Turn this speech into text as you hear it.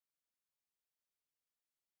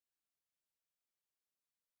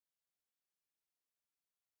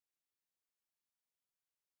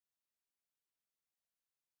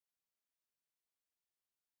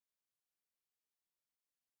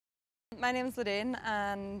My name's Lorraine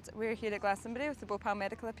and we're here at Glastonbury with the Bhopal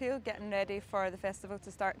Medical Appeal, getting ready for the festival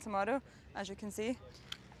to start tomorrow, as you can see.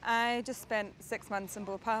 I just spent 6 months in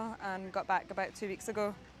Bhopal and got back about 2 weeks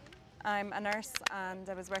ago. I'm a nurse and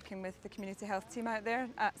I was working with the community health team out there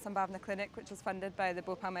at Sambhavna clinic, which is funded by the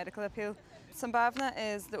Bhopal Medical Appeal. Sambhavna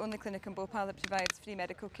is the only clinic in Bhopal that provides free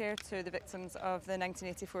medical care to the victims of the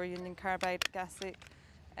 1984 Union Carbide gas leak.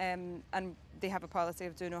 And they have a policy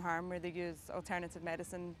of do no harm where they use alternative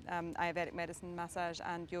medicine, Ayurvedic medicine, massage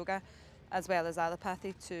and yoga, as well as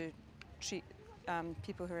allopathy to treat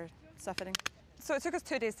people who are suffering. So it took us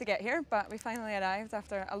 2 days to get here, but we finally arrived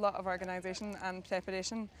after a lot of organisation and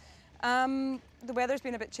preparation. The weather's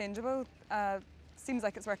been a bit changeable. Seems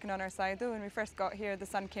like it's working on our side though. When we first got here, the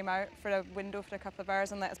sun came out for a window for a couple of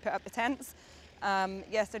hours and let us put up the tents.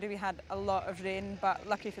 Yesterday we had a lot of rain, but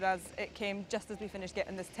lucky for us it came just as we finished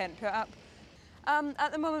getting this tent put up.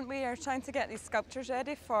 At the moment we are trying to get these sculptures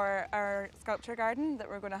ready for our sculpture garden that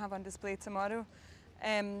we're going to have on display tomorrow.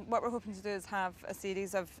 What we're hoping to do is have a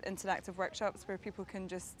series of interactive workshops where people can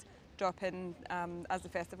just drop in as the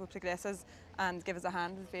festival progresses and give us a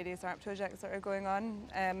hand with various art projects that are going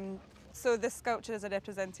on. So this sculpture is a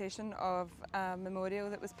representation of a memorial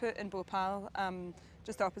that was put in Bhopal,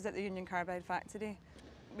 just opposite the Union Carbide factory.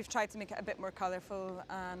 We've tried to make it a bit more colourful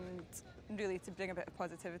and really to bring a bit of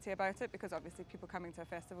positivity about it, because obviously people coming to a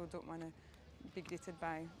festival don't want to be greeted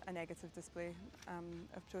by a negative display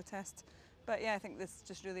of protest. But yeah, I think this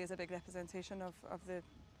just really is a big representation of the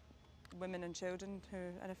women and children who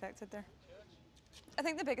are affected there. I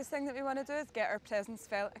think the biggest thing that we want to do is get our presence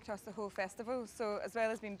felt across the whole festival. So as well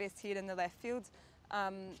as being based here in the Leftfield,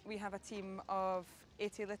 we have a team of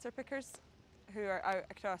 80 litter pickers who are out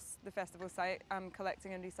across the festival site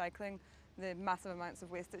collecting and recycling the massive amounts of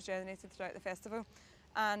waste that's generated throughout the festival.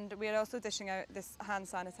 And we are also dishing out this hand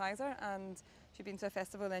sanitizer, and if you've been to a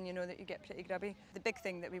festival then you know that you get pretty grubby. The big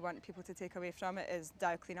thing that we want people to take away from it is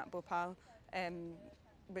Dow Clean Up Bhopal,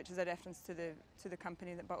 which is a reference to the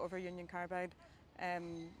company that bought over Union Carbide,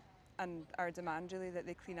 and our demand really that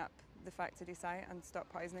they clean up the factory site and stop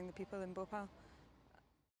poisoning the people in Bhopal.